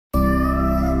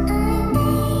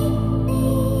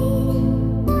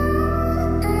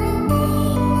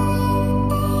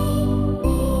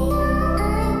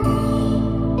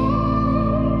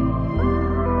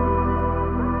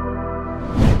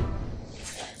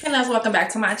loves, welcome back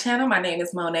to my channel. My name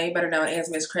is Monet, better known as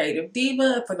Miss Creative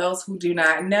Diva. For those who do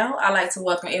not know, I like to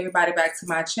welcome everybody back to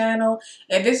my channel.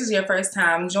 If this is your first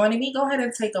time joining me, go ahead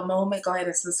and take a moment, go ahead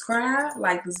and subscribe,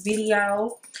 like this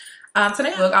video.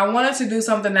 Today, look, I wanted to do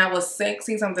something that was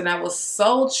sexy, something that was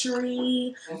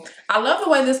sultry. I love the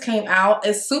way this came out.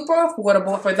 It's super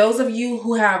affordable. For those of you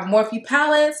who have Morphe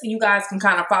palettes, you guys can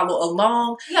kind of follow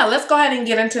along. Yeah, let's go ahead and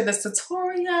get into this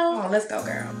tutorial. Oh, let's go,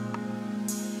 girl.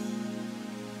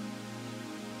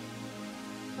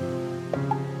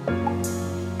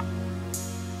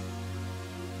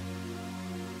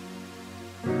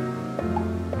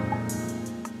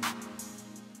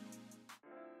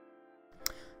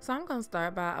 So I'm going to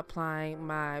start by applying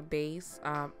my base,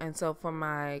 and so for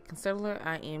my concealer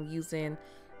I am using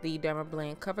the Derma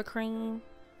Blend Cover Cream,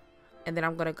 and then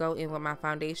I'm going to go in with my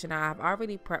foundation. I've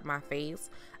already prepped my face.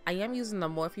 I am using the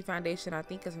Morphe foundation. I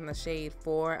think it's in the shade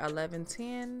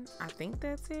 41110. I think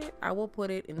that's it. I will put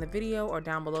it in the video or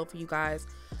down below for you guys,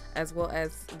 as well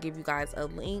as give you guys a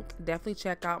link. Definitely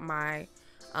check out my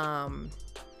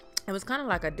it was kind of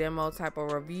like a demo type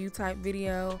of review type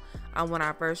video when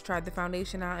I first tried the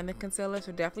foundation out and the concealer,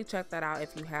 so definitely check that out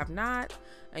if you have not,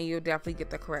 and you'll definitely get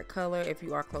the correct color if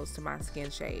you are close to my skin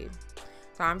shade.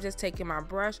 So I'm just taking my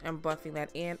brush and buffing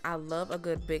that in. I love a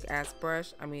good big ass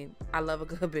brush. I love a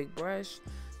good big brush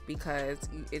because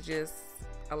it just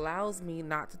allows me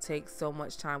not to take so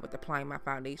much time with applying my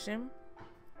foundation.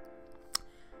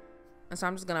 And so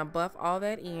I'm just going to buff all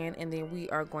that in, and then we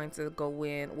are going to go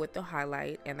in with the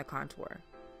highlight and the contour.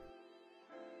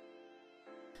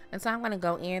 And so I'm going to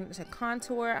go in to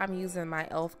contour. I'm using my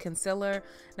e.l.f. concealer.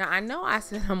 Now I know I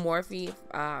said a Morphe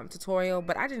tutorial,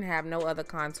 but I didn't have no other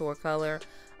contour color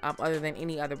other than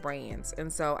any other brands.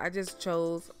 And so I just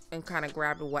chose and kind of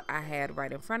grabbed what I had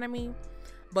right in front of me.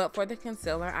 But for the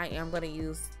concealer, I am going to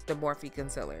use the Morphe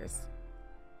concealers.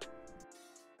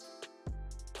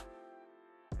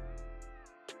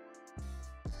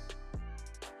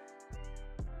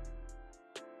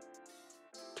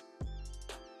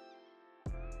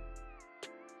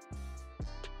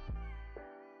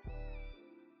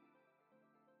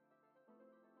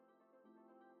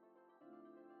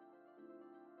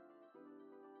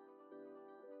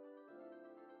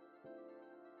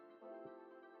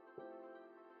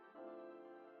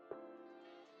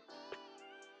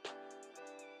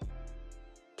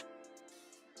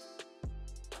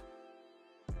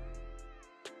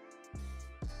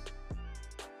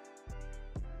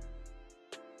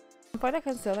 For the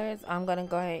concealers, I'm going to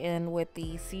go ahead in with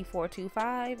the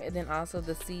C425 and then also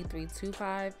the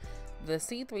C325. The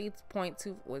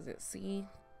C3.2, was it C?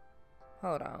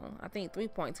 Hold on. I think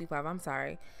 3.25. I'm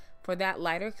sorry. For that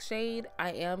lighter shade,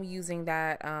 I am using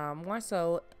that more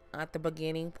so at the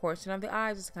beginning portion of the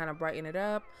eye, just to kind of brighten it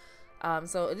up.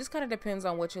 So it just kind of depends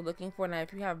on what you're looking for. Now,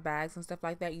 if you have bags and stuff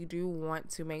like that, you do want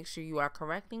to make sure you are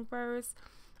correcting first,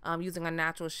 using a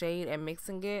natural shade and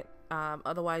mixing it.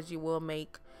 Otherwise, you will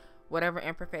make whatever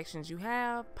imperfections you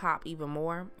have pop even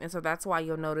more. And so that's why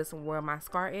you'll notice where my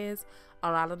scar is. A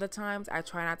lot of the times I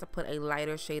try not to put a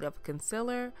lighter shade of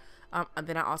concealer, and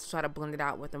then I also try to blend it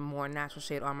out with a more natural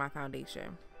shade on my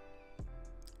foundation.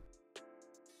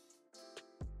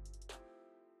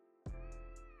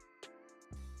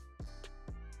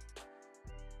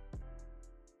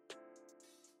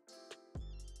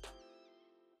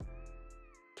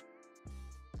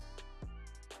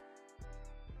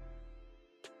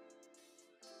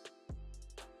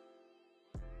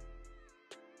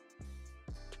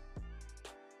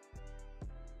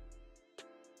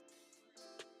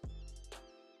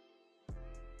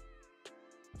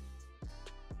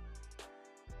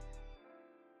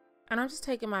 And I'm just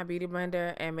taking my beauty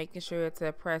blender and making sure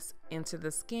to press into the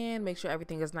skin, make sure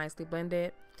everything is nicely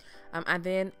blended. I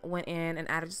then went in and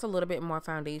added just a little bit more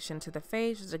foundation to the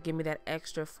face just to give me that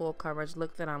extra full coverage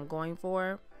look that I'm going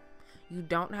for. You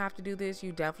don't have to do this.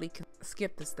 You definitely can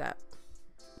skip the step.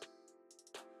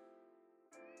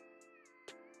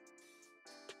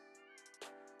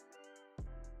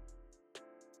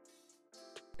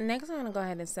 Next, I'm going to go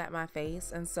ahead and set my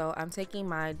face, and so I'm taking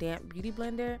my damp beauty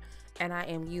blender and I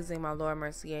am using my Laura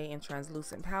Mercier in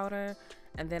translucent powder,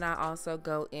 and then I also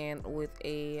go in with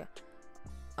a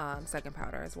second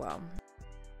powder as well.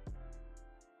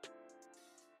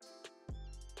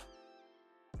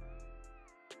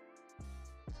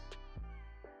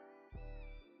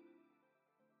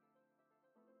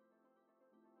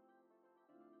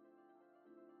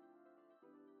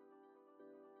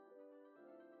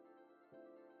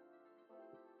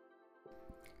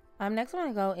 Next, I'm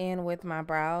going to go in with my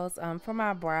brows. For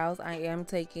my brows, I am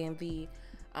taking the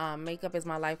Makeup is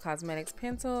My Life Cosmetics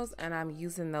pencils, and I'm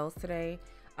using those today.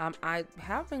 I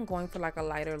have been going for like a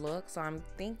lighter look, so I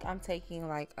think I'm taking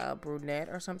like a brunette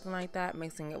or something like that,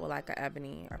 mixing it with like a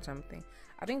ebony or something.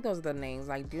 I think those are the names.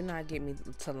 Like, do not get me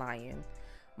to lying,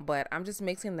 but I'm just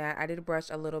mixing that. I did brush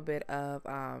a little bit of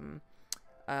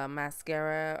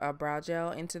mascara, brow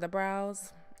gel into the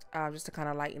brows, just to kind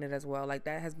of lighten it as well. Like,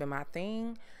 that has been my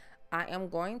thing. I am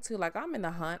going to, like, I'm in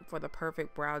the hunt for the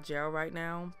perfect brow gel right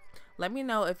now. Let me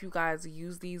know if you guys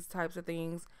use these types of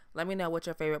things. Let me know what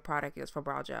your favorite product is for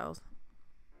brow gels.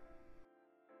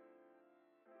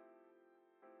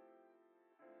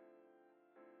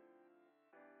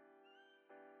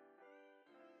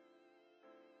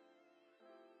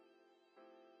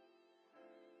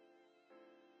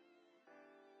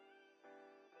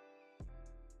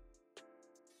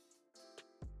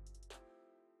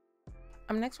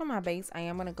 Next for my base, I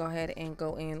am going to go ahead and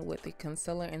go in with the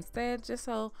concealer instead, just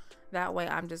so that way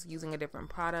I'm just using a different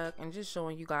product and just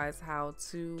showing you guys how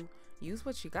to use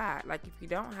what you got. Like, if you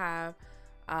don't have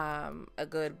a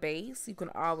good base, you can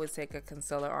always take a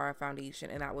concealer or a foundation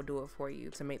and that will do it for you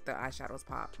to make the eyeshadows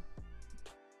pop.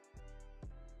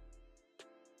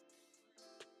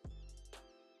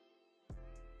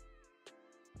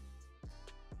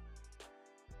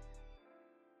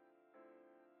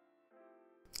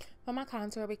 For my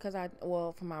contour, because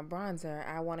for my bronzer,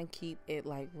 I want to keep it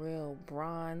like real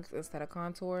bronze instead of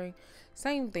contouring.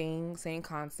 Same thing, same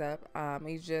concept.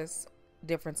 It's just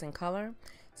difference in color.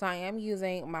 So I am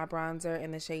using my bronzer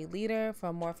in the shade Leader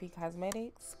from Morphe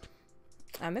Cosmetics.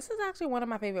 This is actually one of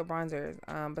my favorite bronzers,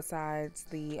 besides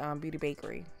the Beauty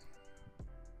Bakery.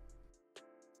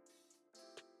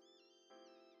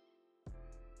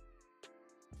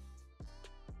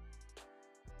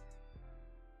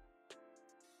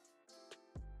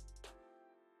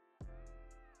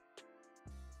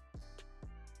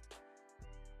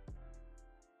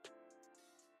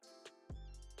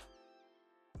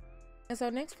 And so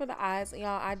next for the eyes,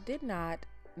 y'all, I did not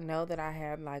know that I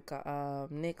had like a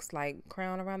NYX like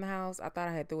crown around the house. I thought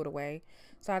I had threw it away.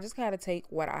 So I just had to take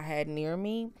what I had near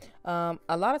me. A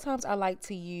lot of times I like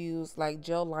to use like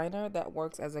gel liner that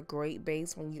works as a great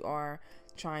base when you are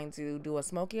trying to do a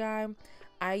smoky eye.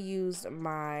 I used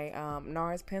my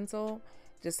NARS pencil,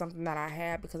 just something that I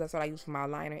had because that's what I use for my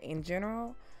liner in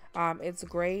general. It's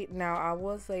great. Now I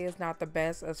will say it's not the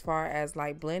best as far as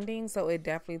like blending, so it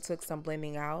definitely took some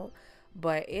blending out,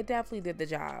 but it definitely did the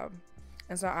job.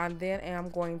 And so I then am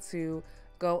going to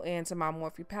go into my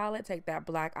Morphe palette, take that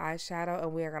black eyeshadow,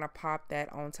 and we're going to pop that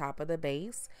on top of the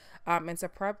base. And to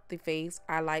prep the face,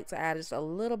 I like to add just a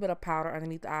little bit of powder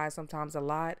underneath the eyes, sometimes a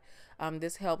lot.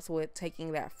 This helps with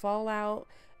taking that fallout,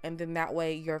 and then that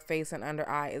way your face and under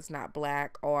eye is not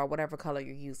black or whatever color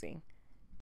you're using.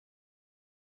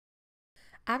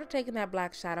 After taking that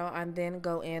black shadow, I then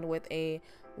go in with a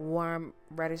warm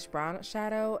reddish brown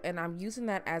shadow, and I'm using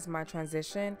that as my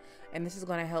transition, and this is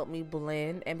going to help me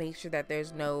blend and make sure that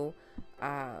there's no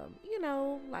you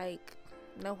know, like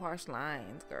no harsh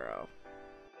lines, girl.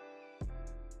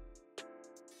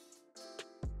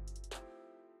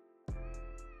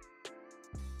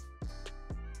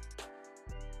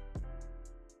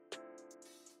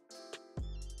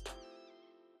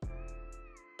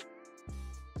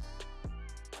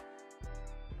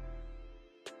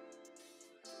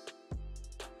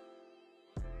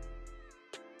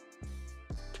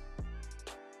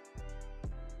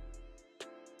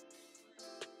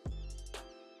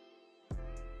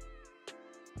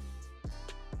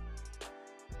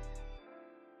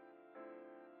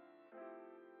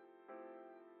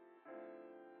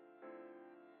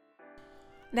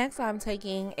 Next, I'm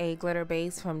taking a glitter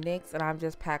base from NYX and I'm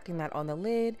just packing that on the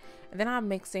lid, and then I'm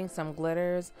mixing some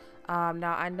glitters.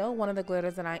 Now I know one of the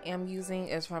glitters that I am using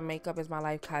is from Makeup Is My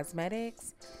Life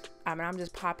Cosmetics, and I'm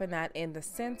just popping that in the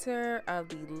center of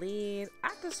the lid.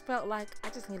 I just felt like I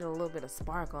just needed a little bit of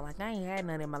sparkle. Like, I ain't had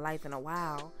none in my life in a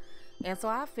while, and so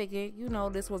I figured, you know,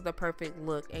 this was the perfect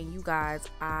look, and you guys,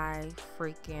 I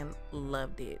freaking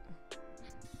loved it.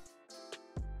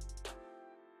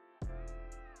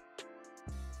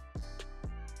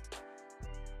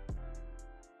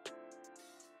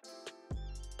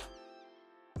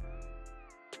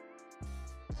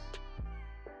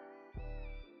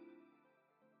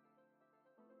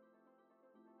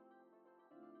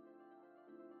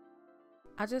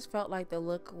 I just felt like the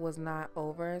look was not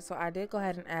over, so I did go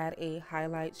ahead and add a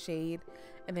highlight shade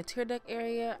in the tear duct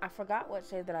area. I forgot what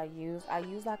shade that I used. I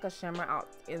used like a shimmer out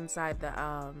inside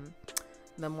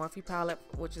the Morphe palette,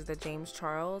 which is the James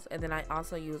Charles, and then I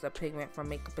also use a pigment from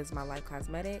Makeup Is My Life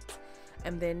Cosmetics.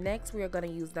 And then next we are going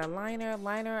to use the liner.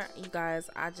 You guys,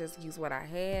 I just used what I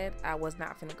had. I was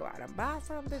not finna go out and buy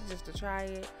something just to try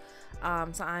it.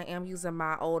 So I am using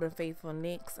my Old and Faithful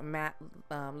NYX matte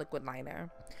liquid liner.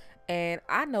 And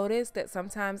I noticed that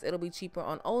sometimes it'll be cheaper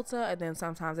on Ulta, and then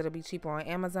sometimes it'll be cheaper on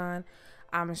Amazon.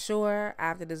 I'm sure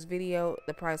after this video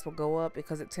the price will go up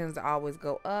because it tends to always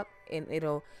go up, and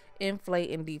it'll inflate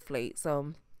and deflate.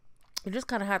 So you just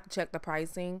kind of have to check the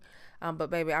pricing.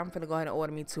 But baby, I'm gonna go ahead and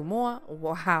order me 2 more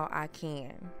while I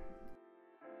can.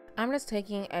 I'm just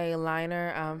taking a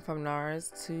liner from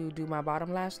NARS to do my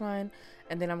bottom lash line,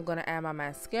 and then I'm gonna add my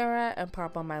mascara and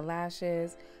pop on my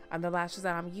lashes. The lashes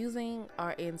that I'm using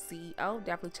are in CEO.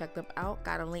 Definitely check them out.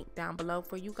 Got a link down below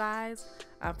for you guys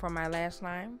for my lash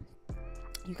line.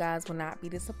 You guys will not be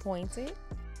disappointed.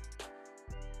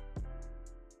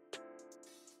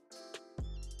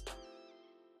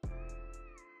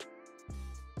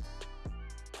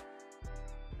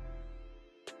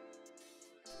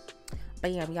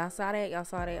 Bam, y'all saw that?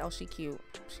 Oh, she cute.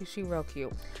 She real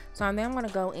cute. So then I'm gonna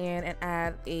go in and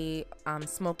add a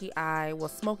smoky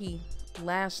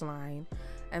lash line.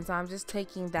 And so I'm just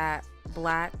taking that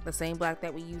black, the same black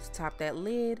that we used to top that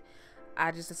lid.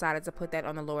 I just decided to put that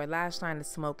on the lower lash line to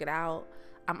smoke it out.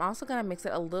 I'm also gonna mix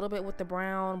it a little bit with the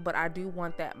brown, but I do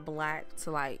want that black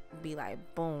to like be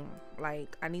like boom.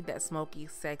 Like I need that smoky,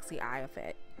 sexy eye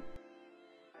effect.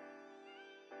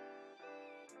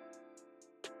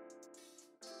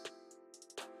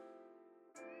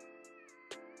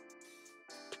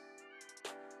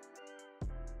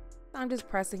 I'm just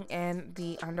pressing in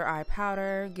the under eye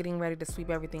powder, getting ready to sweep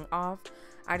everything off.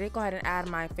 I did go ahead and add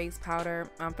my face powder.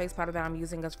 Face powder that I'm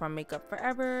using is from Makeup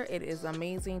Forever. It is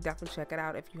amazing. Definitely check it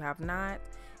out if you have not.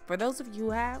 For those of you who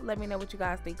have, let me know what you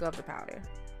guys think of the powder.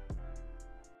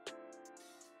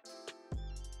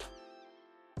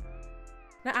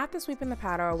 Now after sweeping the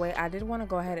powder away, I did want to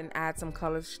go ahead and add some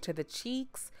colors to the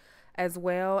cheeks as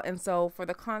well. And so for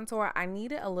the contour, I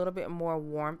needed a little bit more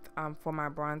warmth for my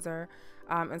bronzer.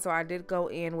 And so I did go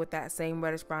in with that same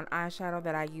reddish brown eyeshadow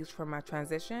that I used for my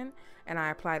transition, and I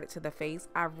applied it to the face.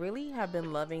 I really have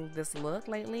been loving this look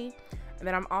lately. And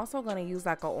then I'm also going to use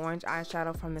like an orange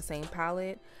eyeshadow from the same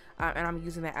palette, and I'm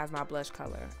using that as my blush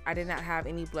color. I did not have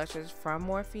any blushes from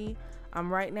Morphe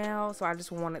right now, so I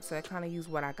just wanted to kind of use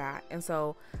what I got. And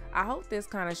so I hope this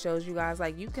kind of shows you guys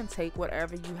like you can take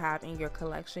whatever you have in your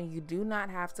collection. You do not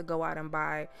have to go out and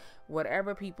buy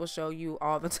whatever people show you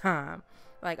all the time.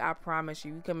 Like I promise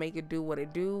you, you can make it do what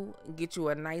it do. Get you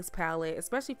a nice palette,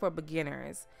 especially for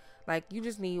beginners. Like you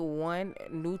just need one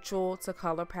neutral to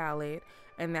color palette,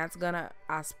 and that's gonna,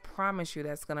 I promise you,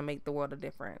 that's gonna make the world a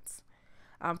difference.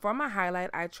 For my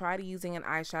highlight, I tried using an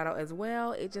eyeshadow as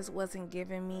well. It just wasn't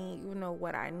giving me, you know,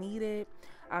 what I needed.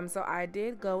 So I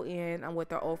did go in with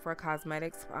the Ofra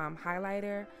Cosmetics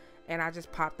highlighter, and I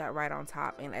just popped that right on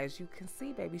top. And as you can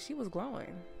see, baby, she was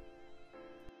glowing.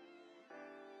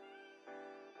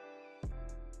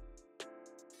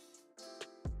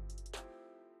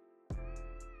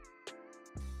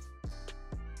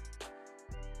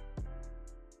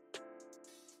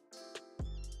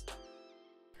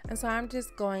 And so I'm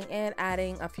just going in,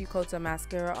 adding a few coats of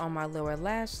mascara on my lower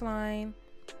lash line.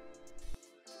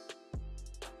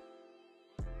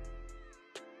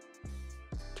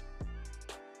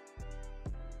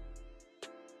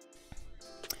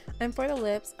 And for the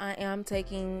lips, I am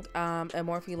taking a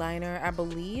Morphe liner. I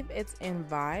believe it's in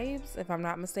Vibes, if I'm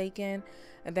not mistaken.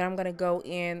 And then I'm going to go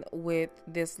in with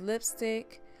this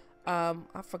lipstick. I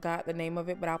forgot the name of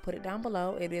it, but I'll put it down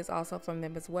below. It is also from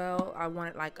them as well. I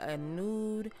wanted like a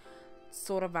nude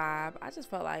sort of vibe. I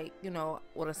just felt like, you know,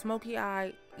 with a smoky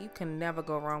eye, you can never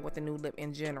go wrong with a nude lip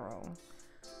in general.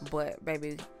 But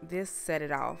baby, this set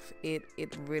it off. It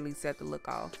really set the look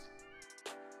off.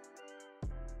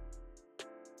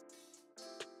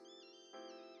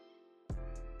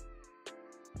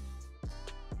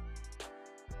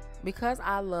 Because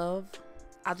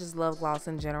I just love gloss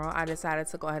in general, I decided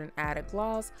to go ahead and add a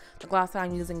gloss. The gloss that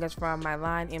I'm using is from my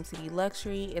line MCD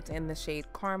Luxury. It's in the shade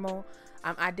Caramel.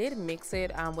 I did mix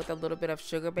it with a little bit of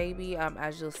Sugar Baby.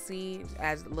 As you'll see,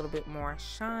 adds a little bit more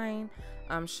shine.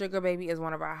 Sugar Baby is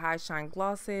one of our high shine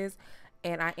glosses,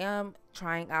 and I am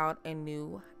trying out a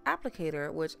new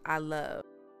applicator, which I love.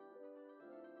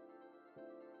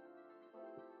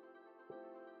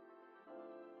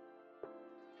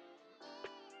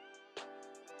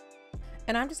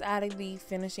 And I'm just adding the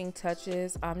finishing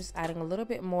touches. I'm just adding a little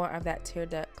bit more of that tear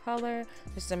duct color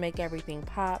just to make everything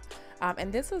pop.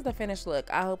 And this is the finished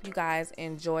look. I hope you guys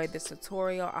enjoyed this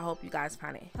tutorial. I hope you guys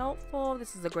find it helpful.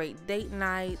 This is a great date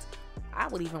night. I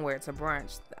would even wear it to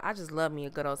brunch. I just love me a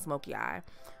good old smoky eye.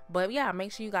 But yeah,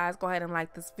 make sure you guys go ahead and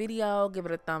like this video. Give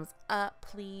it a thumbs up,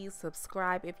 please.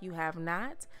 Subscribe if you have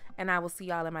not. And I will see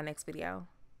y'all in my next video.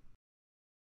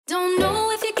 Don't know